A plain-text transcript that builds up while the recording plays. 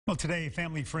Well, today,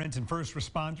 family, friends, and first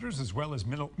responders, as well as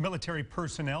military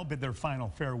personnel, bid their final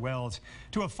farewells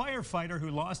to a firefighter who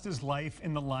lost his life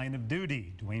in the line of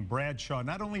duty. Dwain Bradshaw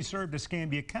not only served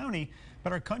Escambia County,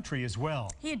 but our country as well.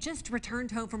 He had just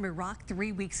returned home from Iraq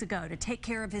 3 weeks ago to take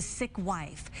care of his sick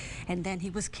wife. And then he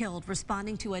was killed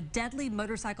responding to a deadly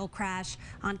motorcycle crash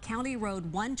on County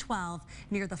Road 112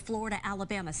 near the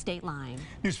Florida-Alabama state line.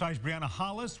 News 5's Brianna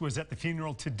Hollis was at the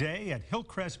funeral today at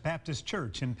Hillcrest Baptist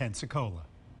Church in Pensacola.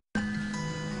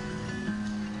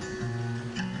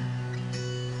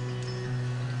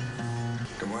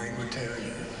 Dwain would tell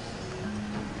you,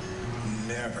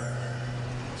 never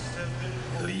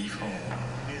leave home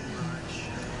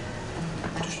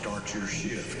to start your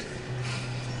shift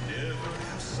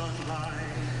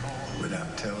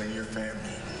without telling your family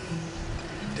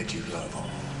that you love them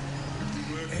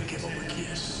and give them a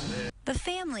kiss. The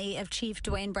family of Chief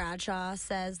Dwain Bradshaw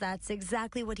says that's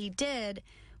exactly what he did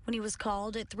when he was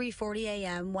called at 3:40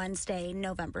 a.m. Wednesday,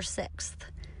 November 6th.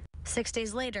 6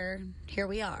 days later, here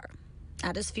we are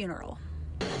at his funeral.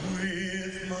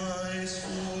 With my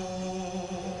soul.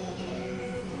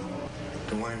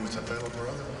 Dwain was a fellow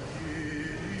brother,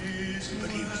 but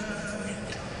he was my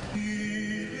friend.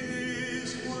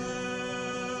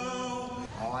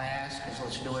 All I ask is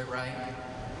let's do it right.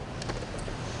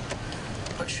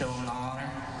 Let's show him the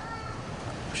honor,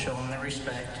 show him the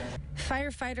respect.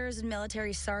 Firefighters and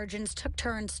military sergeants took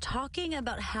turns talking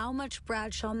about how much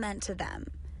Bradshaw meant to them.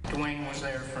 Dwain was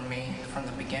there for me from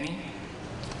the beginning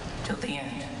till the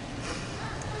end.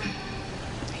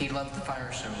 He loved the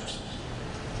fire service.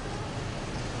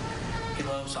 He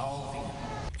loves all of you.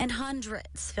 And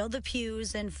hundreds filled the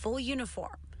pews in full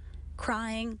uniform,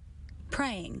 crying,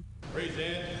 praying, praise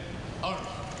and honor,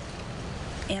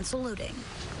 and saluting.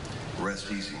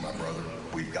 Rest easy, my brother.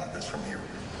 We've got this from here.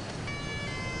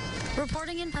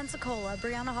 Reporting in Pensacola,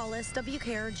 Brianna Hollis,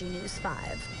 WKRG News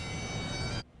 5.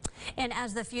 And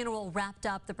as the funeral wrapped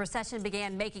up, the procession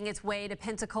began making its way to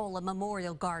Pensacola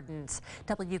Memorial Gardens.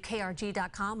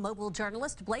 WKRG.com mobile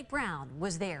journalist Blake Brown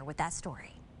was there with that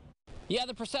story. Yeah,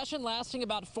 the procession lasting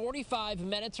about 45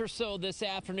 minutes or so this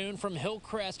afternoon from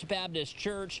Hillcrest Baptist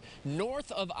Church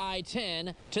north of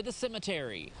I-10 to the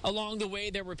cemetery. Along the way,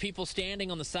 there were people standing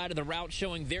on the side of the route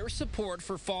showing their support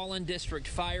for fallen District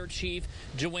Fire Chief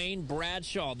Dwain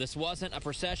Bradshaw. This wasn't a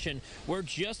procession where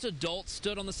just adults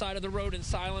stood on the side of the road in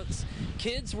silence.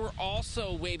 Kids were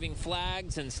also waving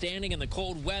flags and standing in the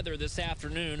cold weather this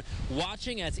afternoon,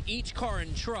 watching as each car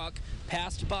and truck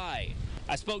passed by.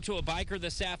 I spoke to a biker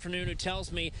this afternoon who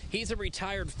tells me he's a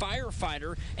retired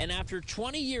firefighter, and after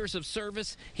 20 years of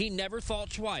service, he never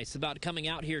thought twice about coming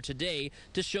out here today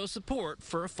to show support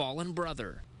for a fallen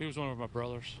brother. He was one of my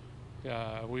brothers.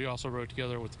 We also rode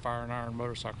together with the Fire and Iron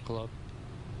Motorcycle Club,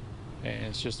 and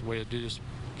it's just the way to do this.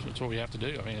 It's what we have to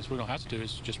do. I mean, we don't have to do it,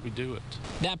 it's just we do it.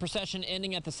 That procession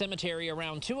ending at the cemetery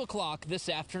around 2 o'clock this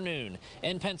afternoon.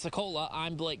 In Pensacola,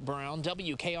 I'm Blake Brown,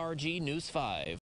 WKRG News 5.